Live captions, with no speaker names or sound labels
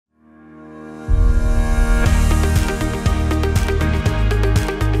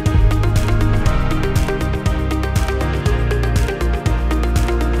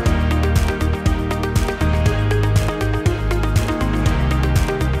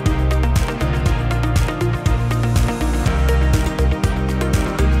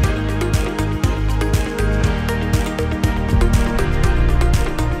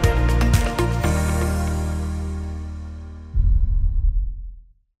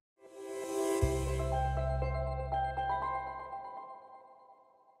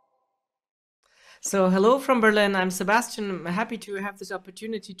So hello from Berlin. I'm Sebastian. I'm happy to have this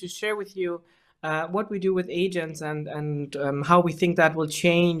opportunity to share with you what we do with agents and how we think that will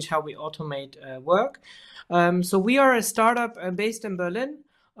change how we automate work. So we are a startup based in Berlin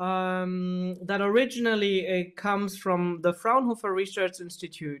that originally comes from the Fraunhofer Research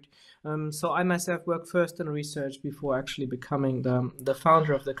Institute. So I myself worked first in research before actually becoming the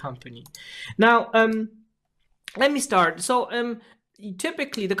founder of the company. Now, let me start. So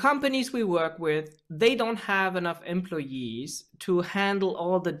typically the companies we work with, they don't have enough employees to handle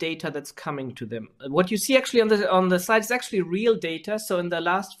all the data that's coming to them. What you see actually on the slide is actually real data. So in the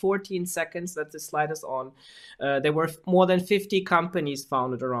last 14 seconds that the slide is on, there were more than 50 companies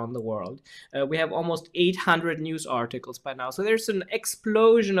founded around the world. We have almost 800 news articles by now. So there's an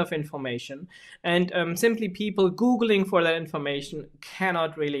explosion of information, and simply people Googling for that information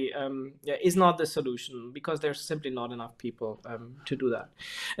cannot really, is not the solution, because there's simply not enough people to do that.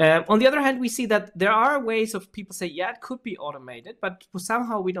 On the other hand, we see that there are ways of people say, yeah, it could be automated, but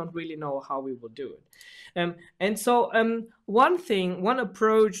somehow we don't really know how we will do it. One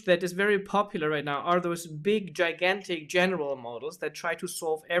approach that is very popular right now are those big, gigantic general models that try to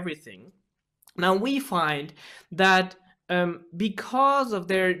solve everything. Now we find that because of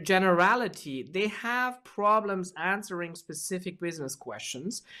their generality, they have problems answering specific business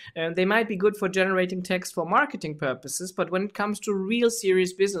questions. They might be good for generating text for marketing purposes, but when it comes to real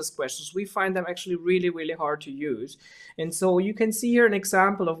serious business questions, we find them actually really, really hard to use. And so you can see here an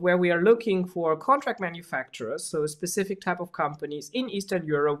example of where we are looking for contract manufacturers, so a specific type of companies in Eastern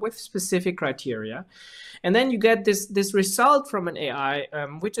Europe with specific criteria. And then you get this result from an AI,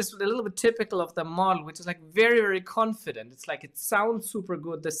 which is a little bit typical of the model, which is like very, very confident. It's like it sounds super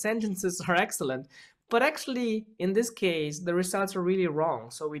good. The sentences are excellent. But actually, in this case, the results are really wrong.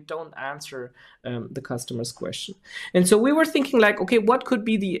 So we don't answer the customer's question. And so we were thinking like, okay, what could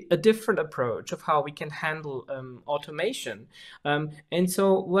be a different approach of how we can handle automation? And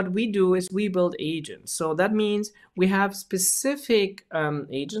so what we do is we build agents. So that means we have specific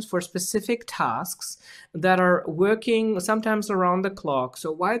agents for specific tasks that are working sometimes around the clock.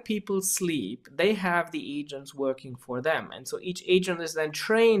 So while people sleep, they have the agents working for them. And so each agent is then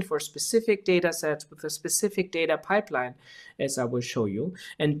trained for specific data sets with a specific data pipeline, as I will show you.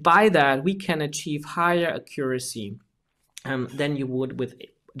 And by that, we can achieve higher accuracy than you would with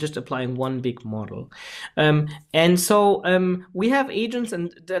just applying one big model. And so we have agents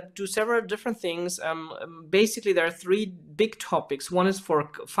and that do several different things. Basically, there are three big topics. One is for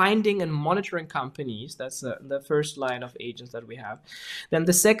finding and monitoring companies. That's the first line of agents that we have. Then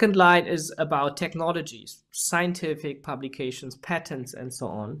the second line is about technologies, scientific publications, patents, and so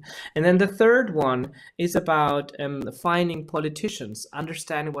on. And then the third one is about finding politicians,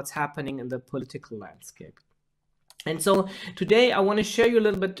 understanding what's happening in the political landscape. And so today I want to show you a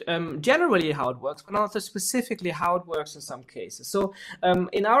little bit generally how it works, but also specifically how it works in some cases. So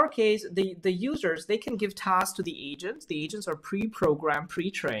in our case, the users, they can give tasks to the agents. The agents are pre-programmed,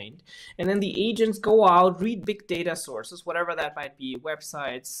 pre-trained, and then the agents go out, read big data sources, whatever that might be,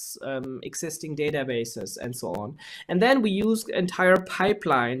 websites, existing databases, and so on. And then we use entire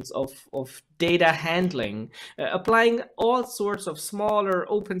pipelines of data handling, applying all sorts of smaller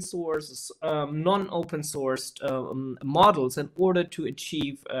open source, non-open sourced models in order to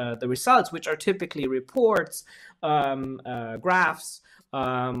achieve the results, which are typically reports, graphs,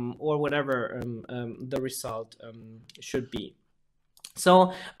 or whatever the result should be.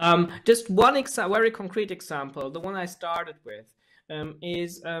 So just one very concrete example, the one I started with,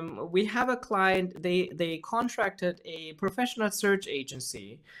 is we have a client, they contracted a professional search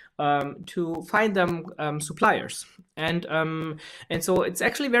agency to find them suppliers. And so it's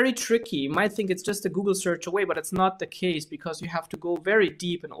actually very tricky. You might think it's just a Google search away, but it's not the case, because you have to go very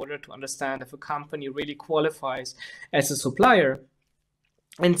deep in order to understand if a company really qualifies as a supplier.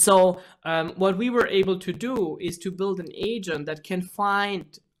 And so what we were able to do is to build an agent that can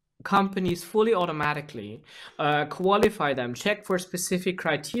find companies fully automatically, qualify them, check for specific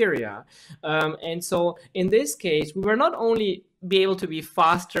criteria. And so in this case, we were not only be able to be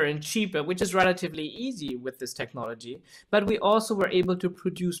faster and cheaper, which is relatively easy with this technology, but we also were able to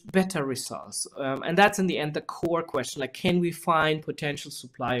produce better results. And that's in the end the core question, like, can we find potential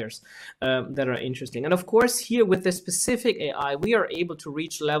suppliers that are interesting? And of course, here with this specific AI, we are able to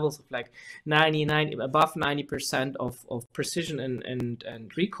reach levels of like above 90% of precision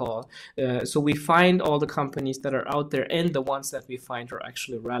and recall. So we find all the companies that are out there, and the ones that we find are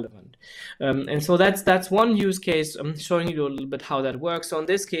actually relevant. And so that's one use case. I'm showing you a little bit how that works. So in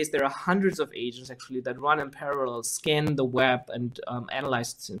this case, there are hundreds of agents actually that run in parallel, scan the web, and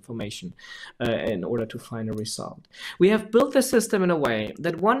analyze this information in order to find a result. We have built the system in a way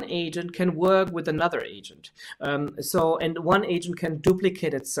that one agent can work with another agent. And one agent can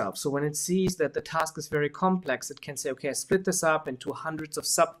duplicate itself. So when it sees that the task is very complex, it can say, okay, I split this up into hundreds of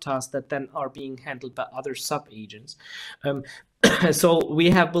subtasks that then are being handled by other sub-agents. So we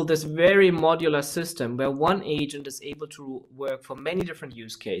have built this very modular system where one agent is able to work for many different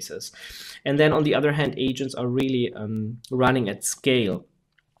use cases. And then on the other hand, agents are really running at scale.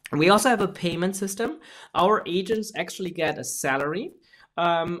 We also have a payment system. Our agents actually get a salary.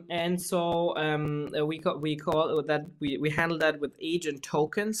 And so we handle that with agent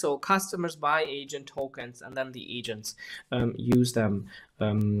tokens. So customers buy agent tokens, and then the agents use them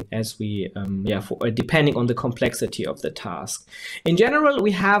as we depending on the complexity of the task. In general,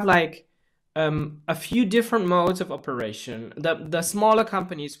 we have like a few different modes of operation. The smaller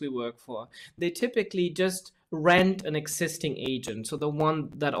companies we work for, they typically just rent an existing agent, so the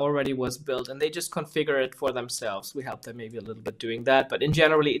one that already was built, and they just configure it for themselves. We help them maybe a little bit doing that, but in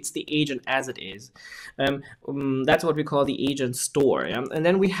generally it's the agent as it is. That's what we call the agent store. And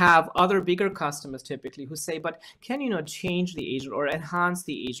then we have other bigger customers typically who say, but can you not change the agent or enhance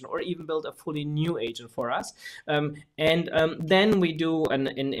the agent or even build a fully new agent for us? Then we do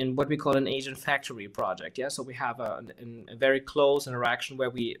in what we call an agent factory project. So we have a very close interaction where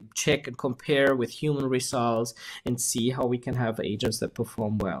we check and compare with human results and see how we can have agents that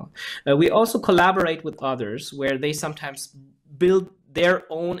perform well. We also collaborate with others where they sometimes build their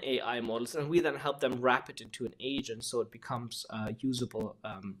own AI models, and we then help them wrap it into an agent so it becomes a usable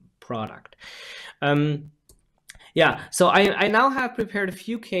product. So I now have prepared a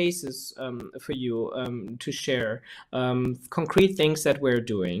few cases for you to share concrete things that we're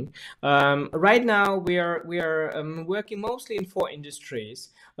doing. Right now we are working mostly in 4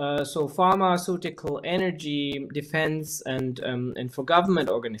 industries. So pharmaceutical, energy, defense, and for government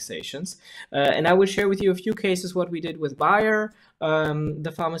organizations. And I will share with you a few cases what we did with Bayer,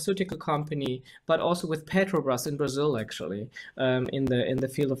 the pharmaceutical company, but also with Petrobras in Brazil, actually, in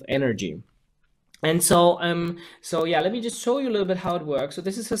the field of energy. And so let me just show you a little bit how it works. So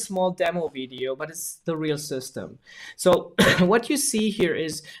this is a small demo video, but it's the real system. So what you see here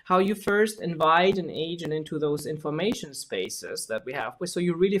is how you first invite an agent into those information spaces that we have. So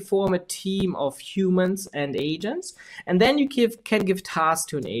you really form a team of humans and agents, and then you can give tasks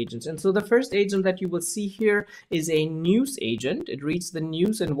to an agent. And so the first agent that you will see here is a news agent. It reads the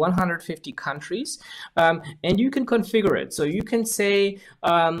news in 150 countries, and you can configure it. So you can say,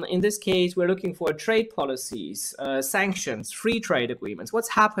 in this case, we're looking for trade policies, sanctions, free trade agreements, what's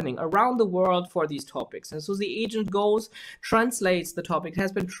happening around the world for these topics. And so the agent goes, translates the topic, it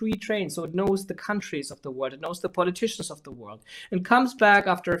has been pre-trained, so it knows the countries of the world, it knows the politicians of the world, and comes back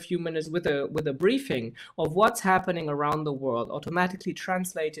after a few minutes with a briefing of what's happening around the world, automatically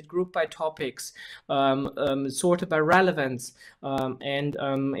translated, grouped by topics, sorted by relevance, and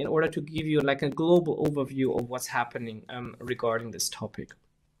in order to give you like a global overview of what's happening regarding this topic.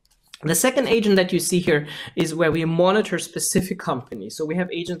 The second agent that you see here is where we monitor specific companies. So we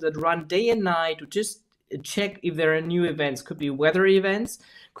have agents that run day and night to just check if there are new events. Could be weather events,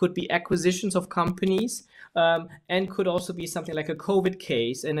 could be acquisitions of companies, and could also be something like a COVID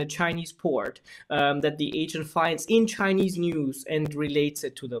case in a Chinese port that the agent finds in Chinese news and relates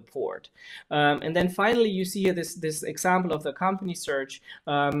it to the port. And then finally, you see here this example of the company search,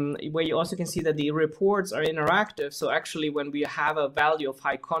 where you also can see that the reports are interactive. So actually, when we have a value of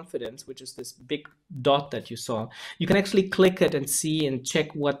high confidence, which is this big dot that you saw, you can actually click it and see and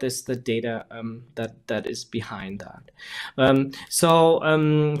check what is the data that is behind that. So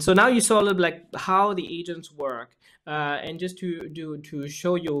now you saw a little bit like how the agents work. And just to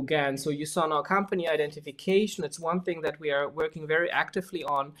show you again, so you saw now company identification. It's one thing that we are working very actively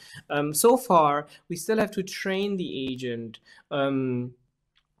on. So far, we still have to train the agent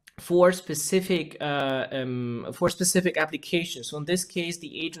for specific applications. So in this case,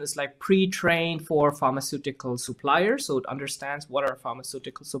 the agent is like pre-trained for pharmaceutical suppliers, so it understands what are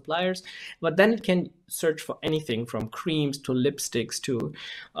pharmaceutical suppliers, but then it can search for anything from creams to lipsticks to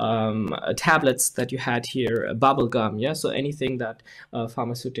tablets that you had here, bubble gum, so anything that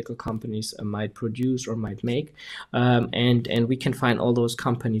pharmaceutical companies might produce or might make, and we can find all those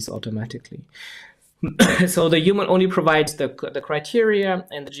companies automatically. So the human only provides the criteria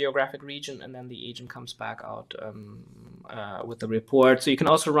and the geographic region, and then the agent comes back out with the report. So you can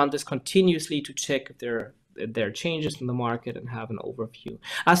also run this continuously to check if there are changes in the market and have an overview.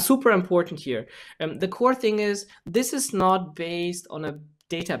 Super important here. The core thing is this is not based on a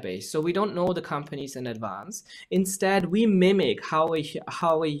database. So we don't know the companies in advance. Instead, we mimic how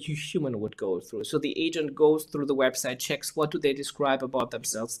a human would go through. So the agent goes through the website, checks what do they describe about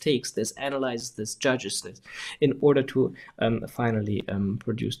themselves, takes this, analyzes this, judges this, in order to finally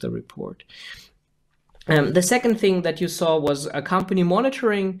produce the report. The second thing that you saw was a company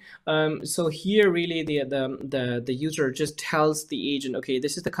monitoring. So here, really, the user just tells the agent, okay,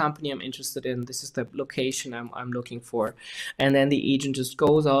 this is the company I'm interested in. This is the location I'm looking for, and then the agent just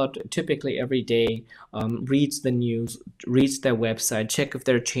goes out, typically every day, reads the news, reads their website, check if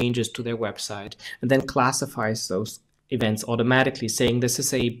there are changes to their website, and then classifies those events automatically, saying this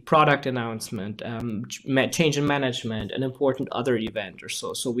is a product announcement, change in management, an important other event or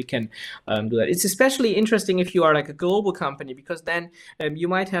so. So we can do that. It's especially interesting if you are like a global company, because then you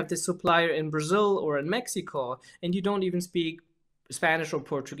might have this supplier in Brazil or in Mexico, and you don't even speak Spanish or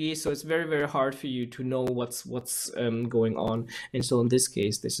Portuguese, so it's very, very hard for you to know what's going on. And so in this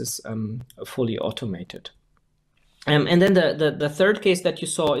case, this is fully automated. And then the third case that you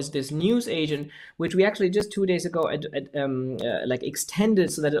saw is this news agent, which we actually just 2 days ago like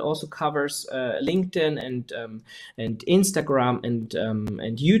extended so that it also covers LinkedIn and Instagram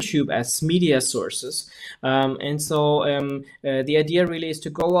and YouTube as media sources. And so the idea really is to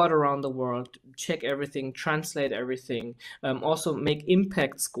go out around the world, check everything, translate everything, also make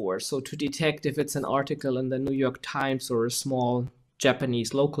impact scores, so to detect if it's an article in the New York Times or a small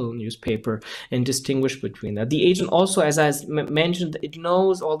Japanese local newspaper, and distinguish between that. The agent also, as I mentioned, it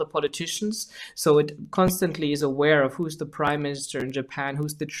knows all the politicians, so it constantly is aware of who's the prime minister in Japan,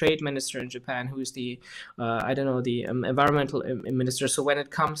 who's the trade minister in Japan, who's the I don't know, the environmental minister. So when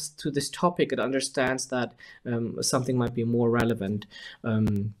it comes to this topic, it understands that something might be more relevant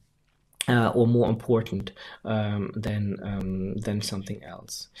or more important than something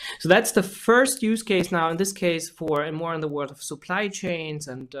else. So that's the first use case. Now, in this case, for more in the world of supply chains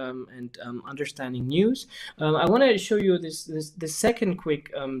and understanding news, I want to show you this second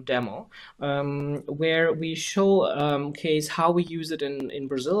quick demo where we show case how we use it in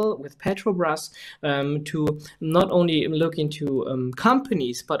Brazil with Petrobras to not only look into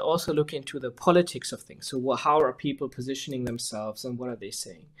companies but also look into the politics of things. So how are people positioning themselves and what are they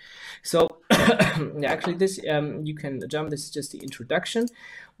saying? So actually this you can jump, this is just the introduction.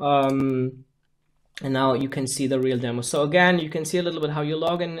 And now you can see the real demo. So again, you can see a little bit how you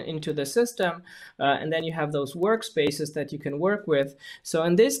log into the system, and then you have those workspaces that you can work with. So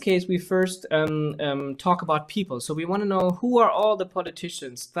in this case, we first talk about people. So we want to know who are all the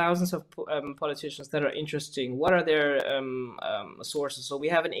politicians, thousands of politicians that are interesting. What are their sources? So we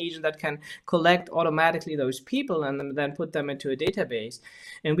have an agent that can collect automatically those people and then put them into a database.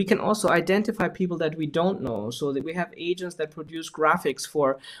 And we can also identify people that we don't know. So that we have agents that produce graphics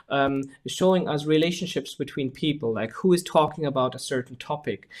for showing us relationships between people, like who is talking about a certain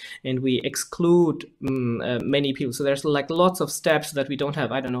topic, and we exclude many people. So there's like lots of steps that we don't have,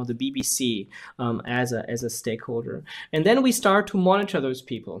 I don't know, the BBC as a stakeholder. And then we start to monitor those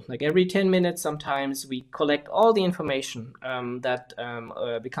people. Like every 10 minutes, sometimes we collect all the information that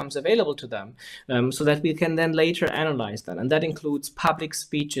becomes available to them, so that we can then later analyze that. And that includes public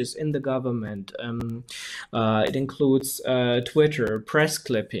speeches in the government. It includes Twitter, press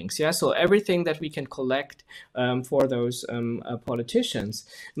clippings. Yeah, so everything that we can collect for those politicians.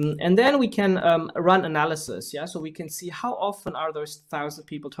 And then we can run analysis. Yeah, so we can see how often are those 1,000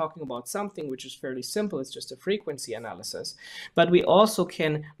 people talking about something, which is fairly simple. It's just a frequency analysis. But we also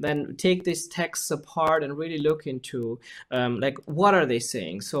can then take these texts apart and really look into like what are they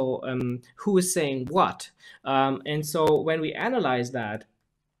saying? So who is saying what? And so when we analyze that,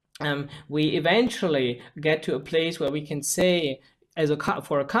 we eventually get to a place where we can say,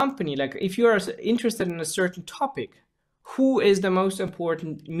 for a company, like if you are interested in a certain topic, who is the most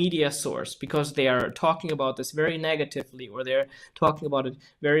important media source, because they are talking about this very negatively or they're talking about it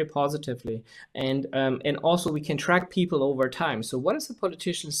very positively. And also we can track people over time. So what is the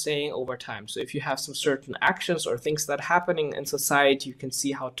politician saying over time? So if you have some certain actions or things that are happening in society, you can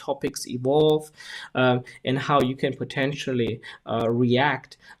see how topics evolve and how you can potentially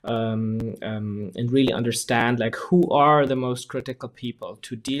react and really understand like who are the most critical people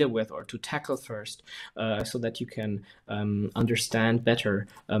to deal with or to tackle first, so that you can understand better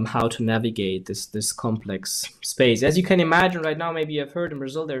how to navigate this complex space. As you can imagine right now, maybe you've heard in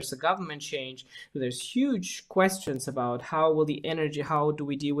Brazil, there's a government change. So there's huge questions about how do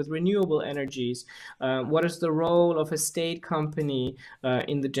we deal with renewable energies? What is the role of a state company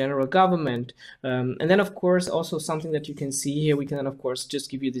in the general government? And then of course, also something that you can see here, we can then of course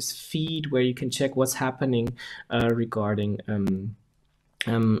just give you this feed where you can check what's happening regarding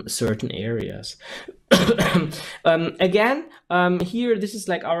certain areas. Again, here this is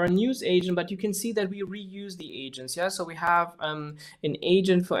like our news agent, but you can see that we reuse the agents. Yeah, so we have an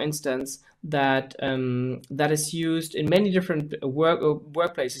agent, for instance, that that is used in many different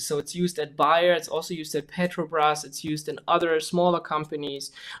workplaces. So it's used at Bayer, it's also used at Petrobras, it's used in other smaller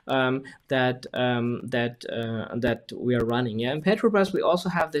companies that we are running. Yeah, in Petrobras we also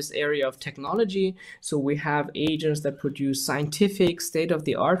have this area of technology. So we have agents that produce scientific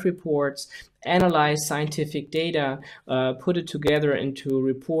state-of-the-art reports, analyze scientific data, put it together into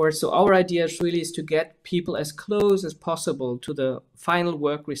reports. So our idea really is to get people as close as possible to the final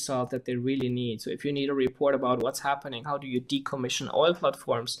work result that they really need. So if you need a report about what's happening, how do you decommission oil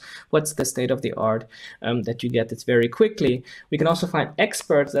platforms, what's the state of the art, that you get this very quickly. We can also find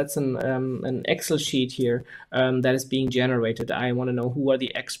experts. That's an Excel sheet here that is being generated. I want to know who are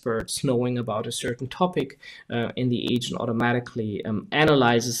the experts knowing about a certain topic, and the agent automatically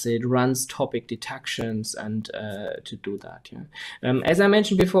analyzes it, runs topic detections, and to do that. Yeah. As I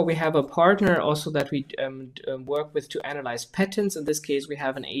mentioned before, we have a partner also that we work with to analyze patents. In this case, we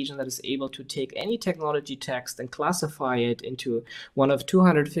have an agent that is able to take any technology text and classify it into one of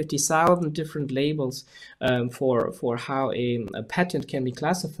 250,000 different labels for how a patent can be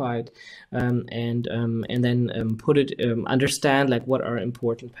classified, and then put it understand like what are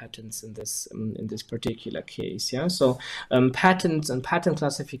important patents in this particular case. Yeah, so patents and patent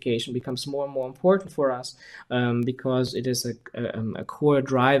classification becomes more and more important for us because it is a core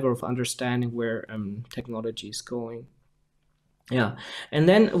driver of understanding where technology is going. Yeah, and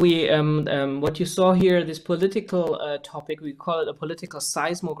then we what you saw here, this political topic, we call it a political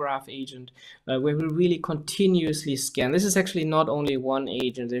seismograph agent, where we really continuously scan. This is actually not only one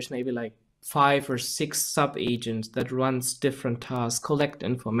agent. There's maybe like 5 or 6 sub-agents that runs different tasks, collect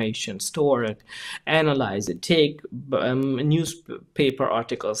information, store it, analyze it, take newspaper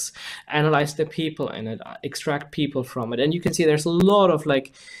articles, analyze the people in it, extract people from it. And you can see there's a lot of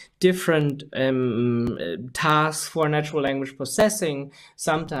like different tasks for natural language processing,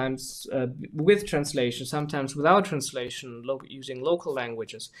 sometimes with translation, sometimes without translation, using local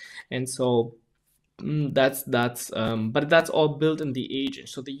languages. And so but that's all built in the agent.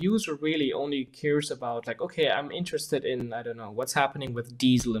 So the user really only cares about like, okay, I'm interested in, I don't know, what's happening with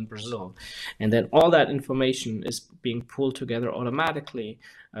diesel in Brazil. And then all that information is being pulled together automatically.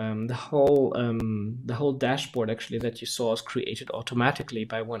 The whole dashboard actually that you saw is created automatically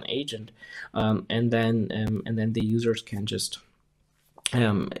by one agent. And then the users can just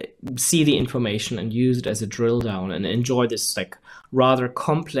see the information and use it as a drill down and enjoy this like rather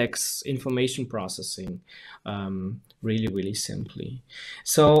complex information processing really simply.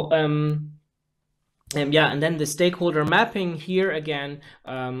 So yeah, and then the stakeholder mapping here again,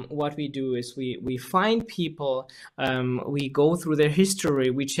 what we do is we find people, we go through their history,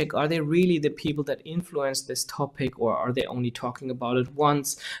 we check, are they really the people that influence this topic, or are they only talking about it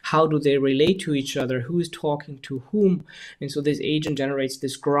once? How do they relate to each other? Who is talking to whom? And so this agent generates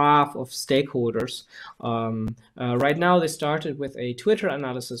this graph of stakeholders. Right now they started with a Twitter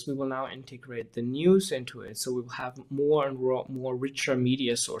analysis. We will now integrate the news into it, so we will have more and more richer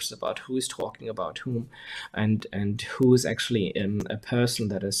media source about who is talking about whom, and who is actually a person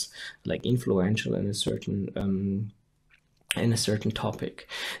that is like influential in a certain topic.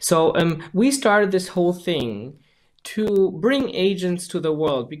 So we started this whole thing to bring agents to the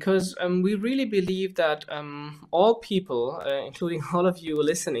world because we really believe that all people, including all of you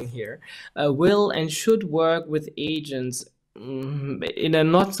listening here, will and should work with agents in a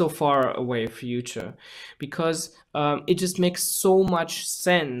not so far away future, because it just makes so much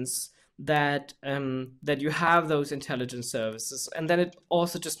sense that that you have those intelligence services, and then it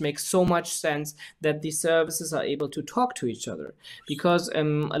also just makes so much sense that these services are able to talk to each other, because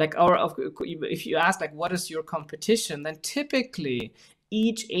like if you ask like what is your competition, then typically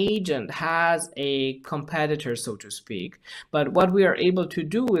each agent has a competitor, so to speak. But what we are able to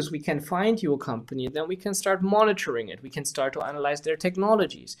do is we can find you a company, then we can start monitoring it. We can start to analyze their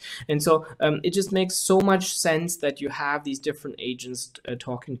technologies. And so it just makes so much sense that you have these different agents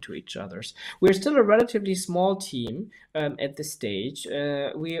talking to each other. We're still a relatively small team at this stage.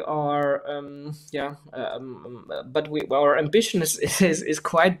 We are, but our ambition is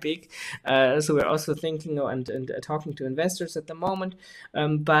quite big. So we're also thinking and talking to investors at the moment.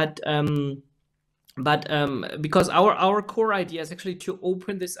 But but because our core idea is actually to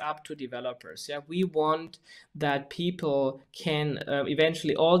open this up to developers. Yeah, we want that people can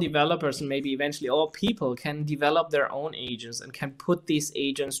eventually, all developers and maybe eventually all people can develop their own agents and can put these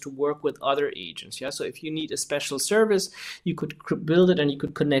agents to work with other agents. Yeah, so if you need a special service, you could build it and you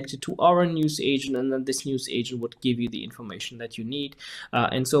could connect it to our news agent, and then this news agent would give you the information that you need.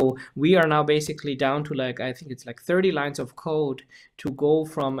 And so we are now basically down to, like, I think it's like 30 lines of code to go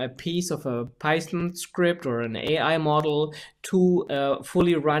from a piece of a Python script or an AI model to a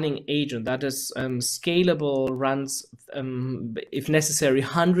fully running agent that is scalable, runs, if necessary,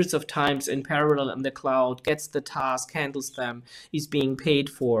 hundreds of times in parallel in the cloud, gets the task, handles them, is being paid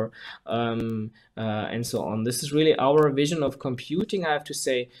for, and so on. This is really our vision of computing. I have to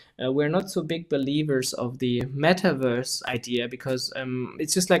say, we're not so big believers of the metaverse idea, because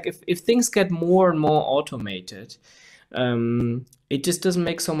it's just like if things get more and more automated, it just doesn't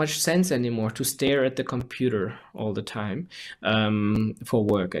make so much sense anymore to stare at the computer all the time, for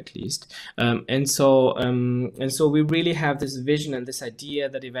work at least. And so we really have this vision and this idea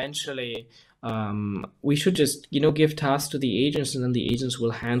that eventually we should just, give tasks to the agents, and then the agents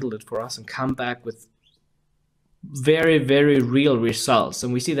will handle it for us and come back with very, very real results.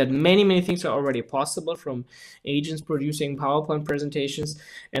 And we see that many things are already possible, from agents producing PowerPoint presentations,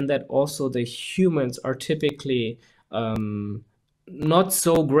 and that also the humans are typically not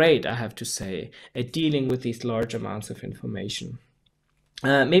so great, I have to say, at dealing with these large amounts of information.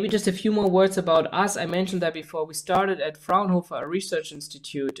 Maybe just a few more words about us. I mentioned that before. We started at Fraunhofer, a research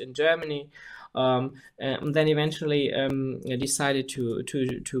institute in Germany, and then eventually decided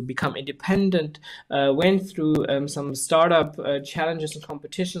to become independent. Went through some startup challenges and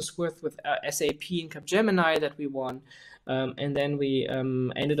competitions with SAP and Capgemini that we won. And then we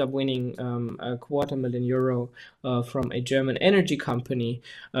ended up winning €250,000 from a German energy company,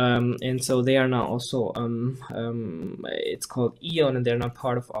 and so they are now also it's called E.ON, and they're not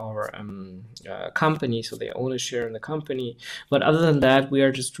part of our company, so they own a share in the company. But other than that, we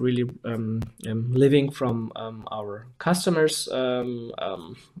are just really living from our customers,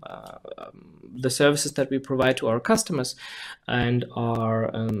 the services that we provide to our customers, and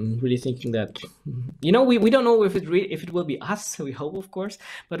are really thinking that, we don't know if it will be us. We hope, of course,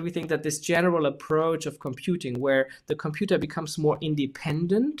 but we think that this general approach of computing, where the computer becomes more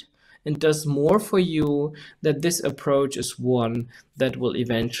independent and does more for you, that this approach is one that will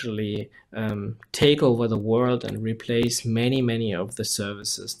eventually take over the world and replace many of the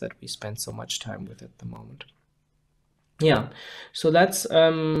services that we spend so much time with at the moment. Yeah, so that's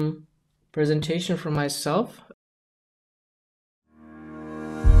presentation from myself.